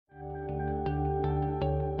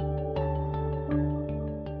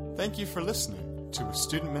Thank you for listening to a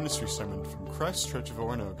student ministry sermon from Christ Church of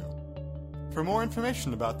Oronogo. For more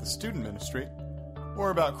information about the student ministry,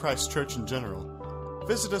 or about Christ Church in general,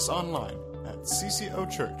 visit us online at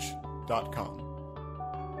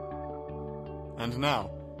ccochurch.com. And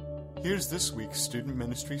now, here's this week's student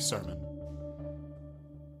ministry sermon.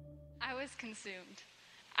 I was consumed.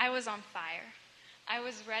 I was on fire. I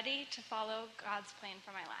was ready to follow God's plan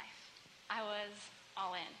for my life. I was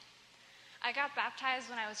all in. I got baptized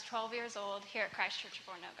when I was 12 years old here at Christ Church of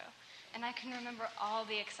Oronogo, and I can remember all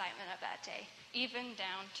the excitement of that day, even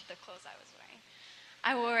down to the clothes I was wearing.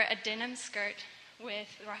 I wore a denim skirt with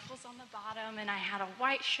ruffles on the bottom, and I had a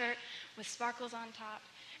white shirt with sparkles on top,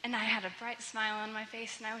 and I had a bright smile on my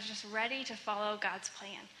face, and I was just ready to follow God's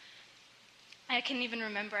plan. I can even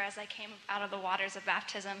remember as I came out of the waters of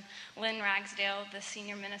baptism, Lynn Ragsdale, the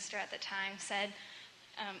senior minister at the time, said,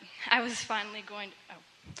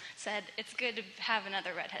 said, "It's good to have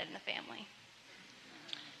another redhead in the family."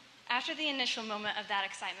 After the initial moment of that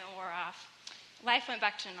excitement wore off, life went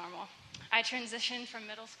back to normal. I transitioned from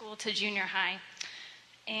middle school to junior high,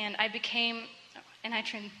 but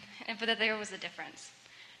there was a difference.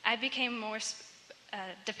 I became more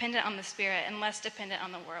dependent on the Spirit and less dependent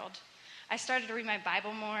on the world. I started to read my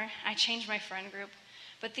Bible more. I changed my friend group,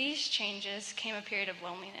 but these changes came a period of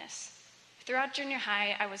loneliness. Throughout junior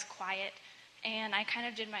high, I was quiet, and I kind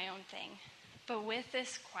of did my own thing. But with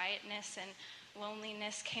this quietness and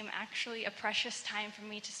loneliness came actually a precious time for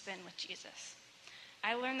me to spend with Jesus.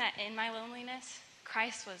 I learned that in my loneliness,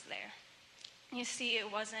 Christ was there. You see,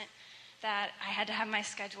 it wasn't that I had to have my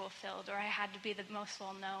schedule filled, or I had to be the most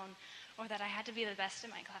well-known, or that I had to be the best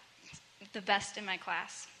in my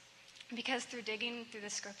class. Because through digging through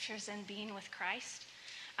the scriptures and being with Christ,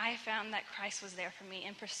 I found that Christ was there for me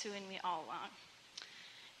and pursuing me all along.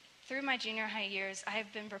 Through my junior high years, I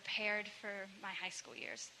have been prepared for my high school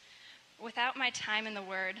years. Without my time in the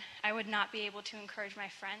Word, I would not be able to encourage my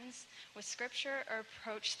friends with Scripture or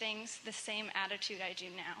approach things the same attitude I do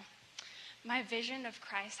now. My vision of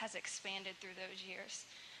Christ has expanded through those years,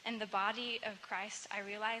 and the body of Christ, I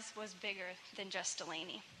realized, was bigger than just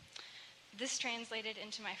Delaney. This translated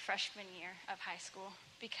into my freshman year of high school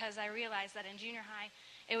because I realized that in junior high,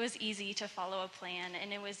 it was easy to follow a plan,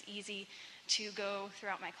 and it was easy to go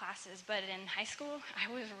throughout my classes. But in high school, I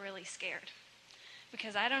was really scared.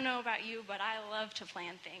 Because I don't know about you, but I love to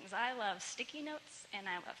plan things. I love sticky notes, and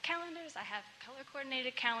I love calendars. I have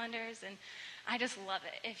color-coordinated calendars, and I just love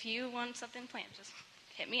it. If you want something planned, just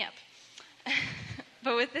hit me up.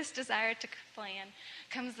 But with this desire to plan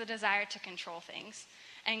comes the desire to control things.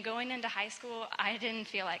 And going into high school, I didn't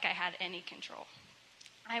feel like I had any control.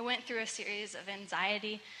 I went through a series of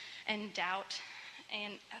anxiety and doubt,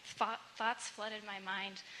 and thoughts flooded my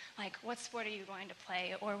mind, like, what sport are you going to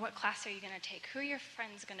play? Or what class are you going to take? Who are your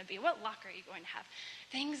friends going to be? What locker are you going to have?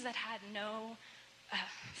 Things that had no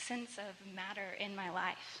sense of matter in my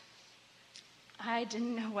life. I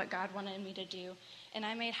didn't know what God wanted me to do, and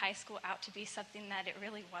I made high school out to be something that it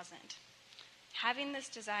really wasn't. Having this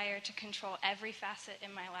desire to control every facet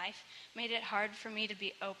in my life made it hard for me to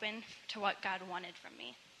be open to what God wanted from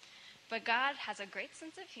me. But God has a great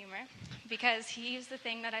sense of humor because he used the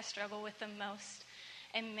thing that I struggle with the most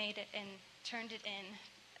and made it and turned it in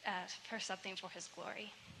for something for his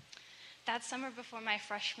glory. That summer before my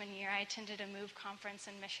freshman year, I attended a MOVE conference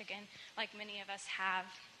in Michigan, like many of us have.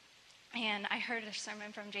 And I heard a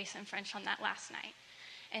sermon from Jason French on that last night.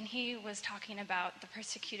 And he was talking about the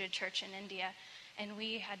persecuted church in India. And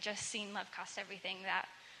we had just seen Love Cost Everything that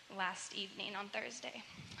last evening on Thursday.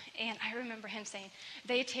 And I remember him saying,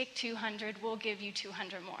 they take 200, we'll give you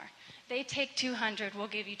 200 more. They take 200, we'll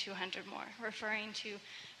give you 200 more, referring to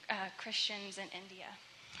Christians in India.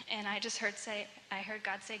 And I heard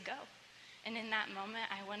God say, go. And in that moment,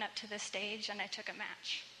 I went up to the stage and I took a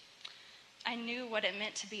match. I knew what it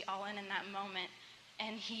meant to be all in that moment.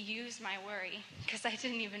 And he used my worry, because I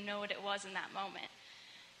didn't even know what it was in that moment.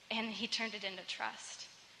 And he turned it into trust.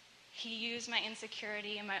 He used my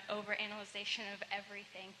insecurity and my overanalyzation of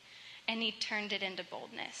everything, and he turned it into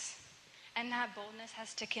boldness. And that boldness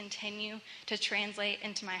has to continue to translate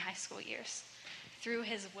into my high school years. Through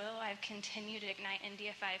his will, I've continued to ignite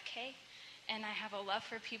India 5K, and I have a love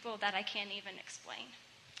for people that I can't even explain.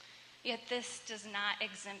 Yet this does not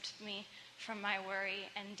exempt me from my worry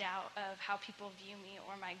and doubt of how people view me,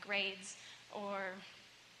 or my grades, or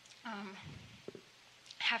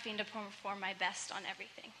having to perform my best on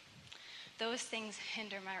everything. Those things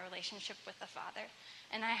hinder my relationship with the Father,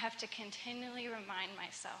 and I have to continually remind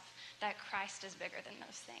myself that Christ is bigger than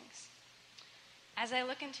those things. As I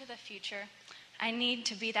look into the future, I need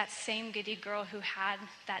to be that same giddy girl who had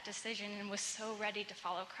that decision and was so ready to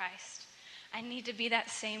follow Christ. I need to be that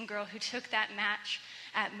same girl who took that match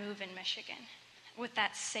at Move in Michigan with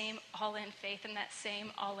that same all-in faith and that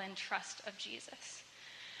same all-in trust of Jesus.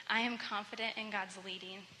 I am confident in God's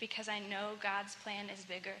leading because I know God's plan is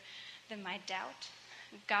bigger than my doubt.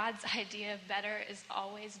 God's idea of better is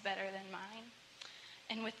always better than mine.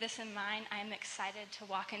 And with this in mind, I am excited to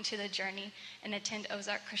walk into the journey and attend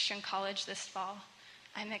Ozark Christian College this fall.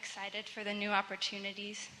 I'm excited for the new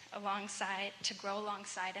opportunities to grow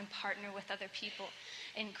alongside and partner with other people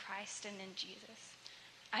in Christ and in Jesus.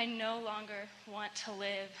 I no longer want to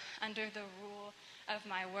live under the rule of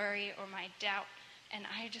my worry or my doubt, and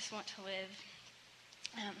I just want to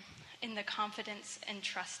live in the confidence and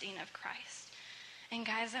trusting of Christ. And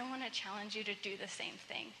guys, I want to challenge you to do the same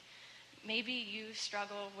thing. Maybe you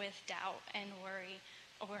struggle with doubt and worry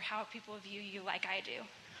over how people view you like I do.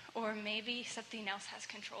 Or maybe something else has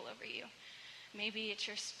control over you. Maybe it's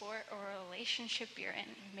your sport or a relationship you're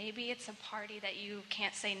in. Maybe it's a party that you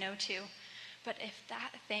can't say no to. But if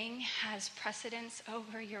that thing has precedence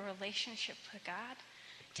over your relationship with God,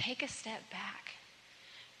 take a step back.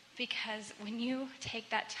 Because when you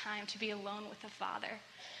take that time to be alone with the Father,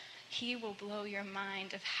 He will blow your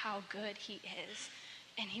mind of how good He is,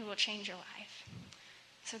 and He will change your life.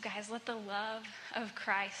 So guys, let the love of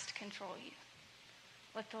Christ control you.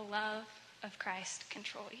 Let the love of Christ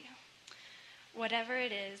control you. Whatever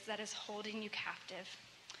it is that is holding you captive,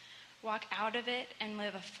 walk out of it and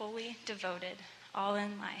live a fully devoted,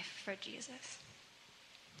 all-in life for Jesus.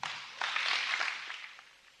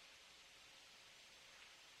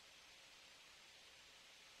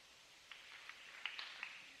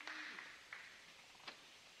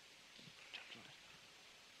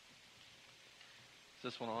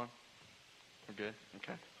 Is this one on? We're good?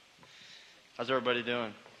 Okay. How's everybody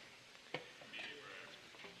doing?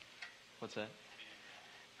 What's that?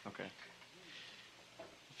 Okay.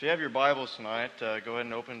 If you have your Bibles tonight, go ahead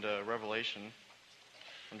and open to Revelation.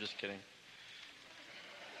 I'm just kidding.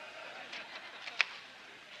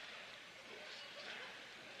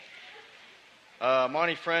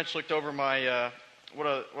 Monty French looked over my what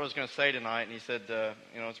I was going to say tonight, and he said,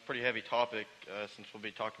 it's a pretty heavy topic since we'll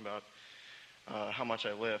be talking about how much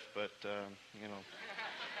I lift, but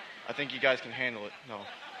I think you guys can handle it. No,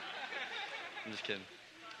 I'm just kidding.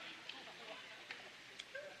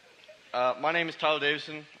 My name is Tyler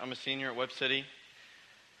Davison. I'm a senior at Webb City.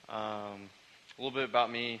 A little bit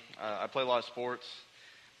about me. I play a lot of sports.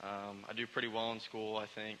 I do pretty well in school, I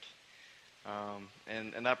think,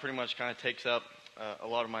 and that pretty much kind of takes up a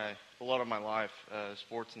lot of my life,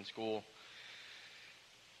 sports and school.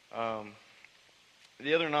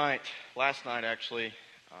 The other night, last night actually,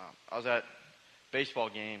 I was at a baseball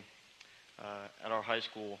game at our high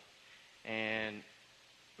school, and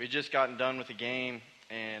we had just gotten done with the game,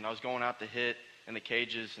 and I was going out to hit in the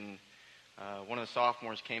cages, and one of the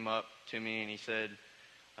sophomores came up to me, and he said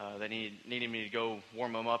that he needed me to go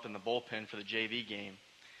warm him up in the bullpen for the JV game.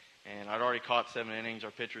 And I'd already caught 7 innings. Our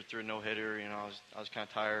pitcher threw a no-hitter. I was kind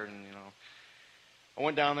of tired, and I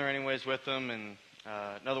went down there anyways with him, and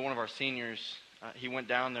another one of our seniors, he went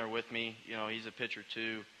down there with me. He's a pitcher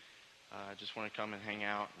too. Just wanted to come and hang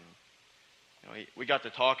out. And, we got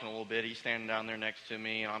to talking a little bit. He's standing down there next to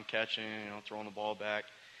me, and I'm catching, throwing the ball back.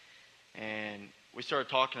 And we started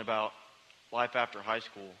talking about life after high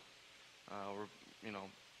school.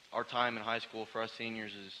 Our time in high school for us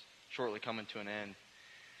seniors is shortly coming to an end.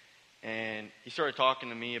 And he started talking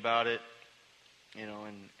to me about it,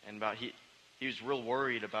 and about he was real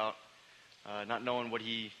worried about not knowing what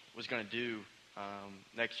he was going to do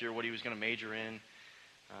next year, what he was going to major in.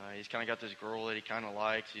 He's kind of got this girl that he kind of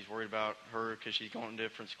likes. He's worried about her because she's going to a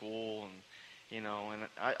different school, and and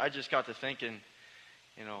I just got to thinking,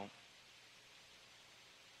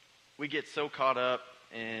 we get so caught up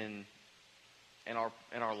in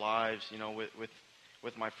our lives,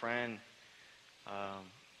 with my friend,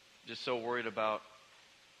 just so worried about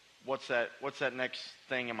what's that next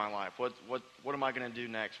thing in my life? What am I going to do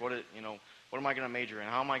next? What am I going to major in?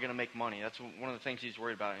 How am I going to make money? That's one of the things he's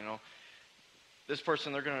worried about. This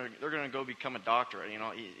person, they're gonna go become a doctor.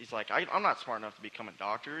 He's like, I'm not smart enough to become a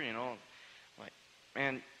doctor. Like,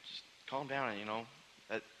 man, just calm down.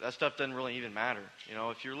 That stuff doesn't really even matter.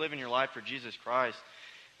 If you're living your life for Jesus Christ,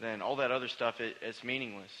 then all that other stuff it's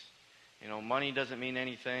meaningless. Money doesn't mean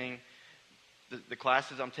anything. The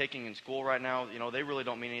classes I'm taking in school right now, they really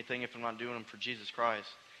don't mean anything if I'm not doing them for Jesus Christ.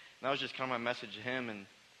 And that was just kind of my message to him, and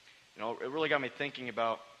it really got me thinking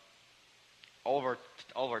about all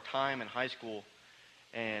of our time in high school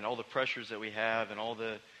and all the pressures that we have and all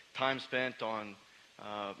the time spent on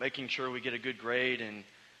making sure we get a good grade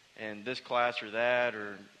in this class or that,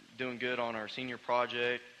 or doing good on our senior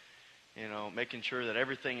project, making sure that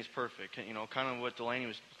everything is perfect. Kind of what Delaney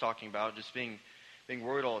was talking about, just being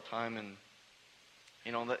worried all the time. And,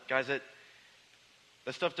 guys, that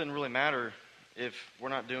stuff doesn't really matter if we're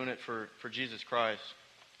not doing it for Jesus Christ.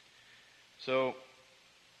 So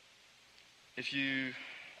if you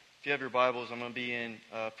have your Bibles, I'm going to be in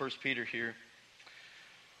 1 Peter here.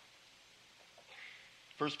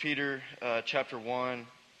 1 Peter chapter 1,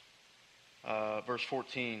 verse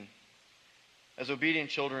 14. As obedient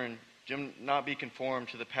children, do not be conformed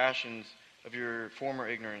to the passions of your former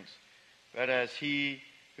ignorance, but as He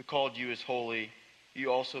who called you is holy,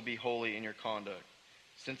 you also be holy in your conduct.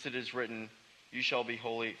 Since it is written, you shall be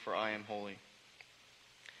holy, for I am holy.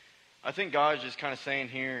 I think God is just kind of saying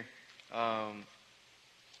here, that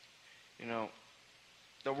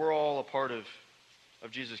we're all a part of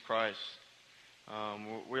Jesus Christ.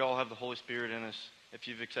 We all have the Holy Spirit in us if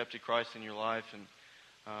you've accepted Christ in your life, and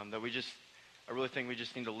that I really think we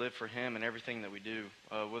just need to live for Him in everything that we do,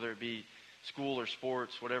 whether it be school or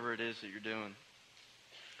sports, whatever it is that you're doing.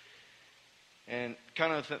 And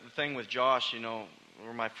kind of the thing with Josh,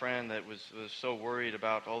 or my friend that was so worried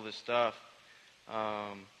about all this stuff,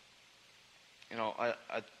 I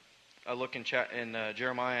look in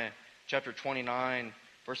Jeremiah chapter 29,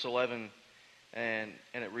 verse 11, and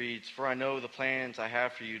it reads, "For I know the plans I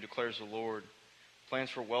have for you, declares the Lord, plans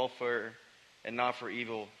for welfare and not for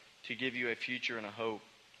evil, to give you a future and a hope."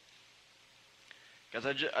 Guys,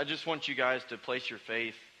 I just want you guys to place your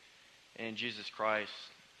faith in Jesus Christ,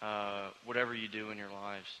 whatever you do in your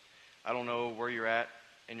lives. I don't know where you're at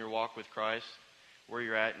in your walk with Christ, where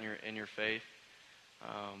you're at in your faith,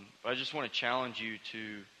 but I just want to challenge you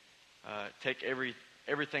to take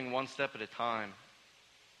everything one step at a time,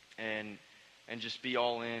 and just be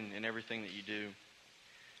all in everything that you do.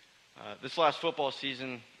 This last football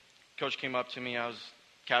season, Coach came up to me. I was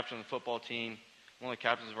captain of the football team, one of the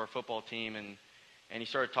captains of our football team, and he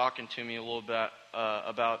started talking to me a little bit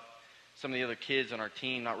about some of the other kids on our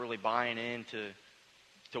team not really buying into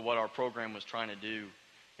what our program was trying to do.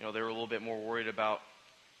 They were a little bit more worried about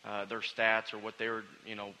their stats or what they were,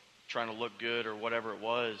 trying to look good or whatever it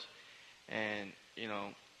was. And,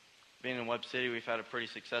 being in Webb City, we've had a pretty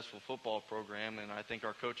successful football program, and I think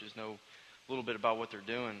our coaches know a little bit about what they're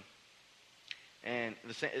doing. And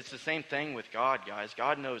it's the same thing with God, guys.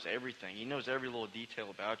 God knows everything. He knows every little detail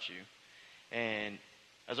about you. And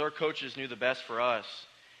as our coaches knew the best for us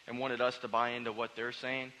and wanted us to buy into what they're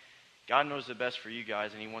saying, God knows the best for you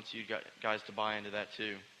guys, and He wants you guys to buy into that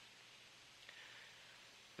too.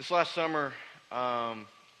 This last summer, I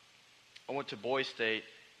went to Boise State,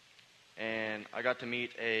 and I got to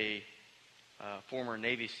meet a former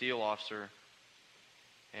Navy SEAL officer,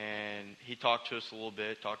 and he talked to us a little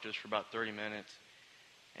bit, talked to us for about 30 minutes,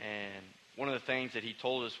 and one of the things that he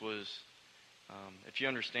told us was, if you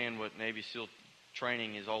understand what Navy SEAL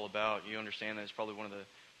training is all about, you understand that it's probably one of the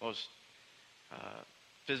most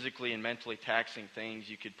physically and mentally taxing things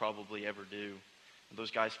you could probably ever do.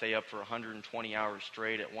 Those guys stay up for 120 hours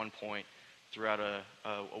straight at one point throughout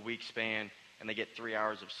a week span, and they get 3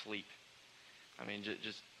 hours of sleep. I mean,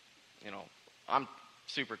 just I'm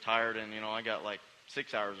super tired, and, I got like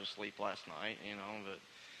 6 hours of sleep last night, but,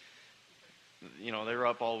 they were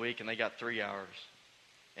up all week, and they got 3 hours.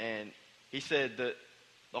 And he said that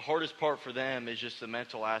the hardest part for them is just the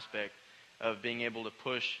mental aspect of being able to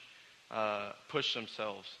push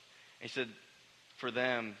themselves. And he said for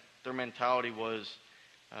them, their mentality was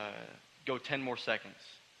go 10 more seconds.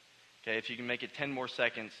 Okay, if you can make it 10 more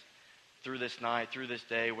seconds through this night, through this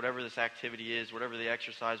day, whatever this activity is, whatever the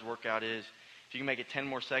exercise workout is, if you can make it 10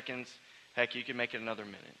 more seconds, heck, you can make it another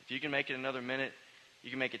minute. If you can make it another minute, you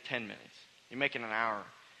can make it 10 minutes. You make it an hour,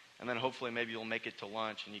 and then hopefully maybe you'll make it to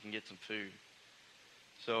lunch and you can get some food.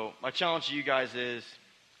 So my challenge to you guys is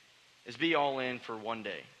be all in for one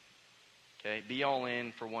day. Okay, be all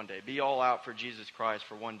in for one day. Be all out for Jesus Christ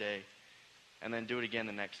for one day, and then do it again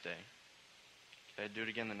the next day. Okay, do it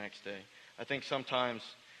again the next day. I think sometimes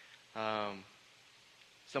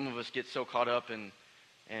some of us get so caught up in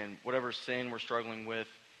whatever sin we're struggling with,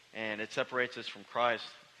 and it separates us from Christ,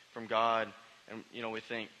 from God, and we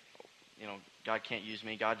think, God can't use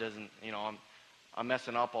me. God doesn't. I'm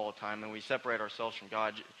messing up all the time, and we separate ourselves from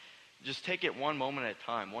God. Just take it one moment at a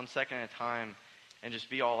time, 1 second at a time, and just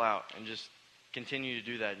be all out, and just continue to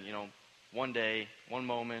do that. One day, 1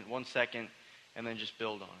 moment, 1 second, and then just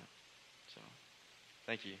build on it. So,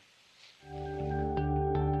 thank you.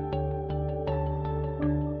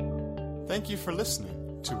 Thank you for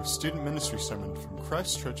listening to a student ministry sermon from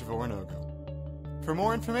Christ Church of Oronogo. For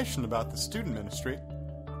more information about the student ministry,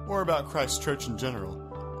 or about Christ Church in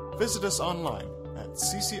general, visit us online at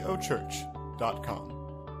ccochurch.com.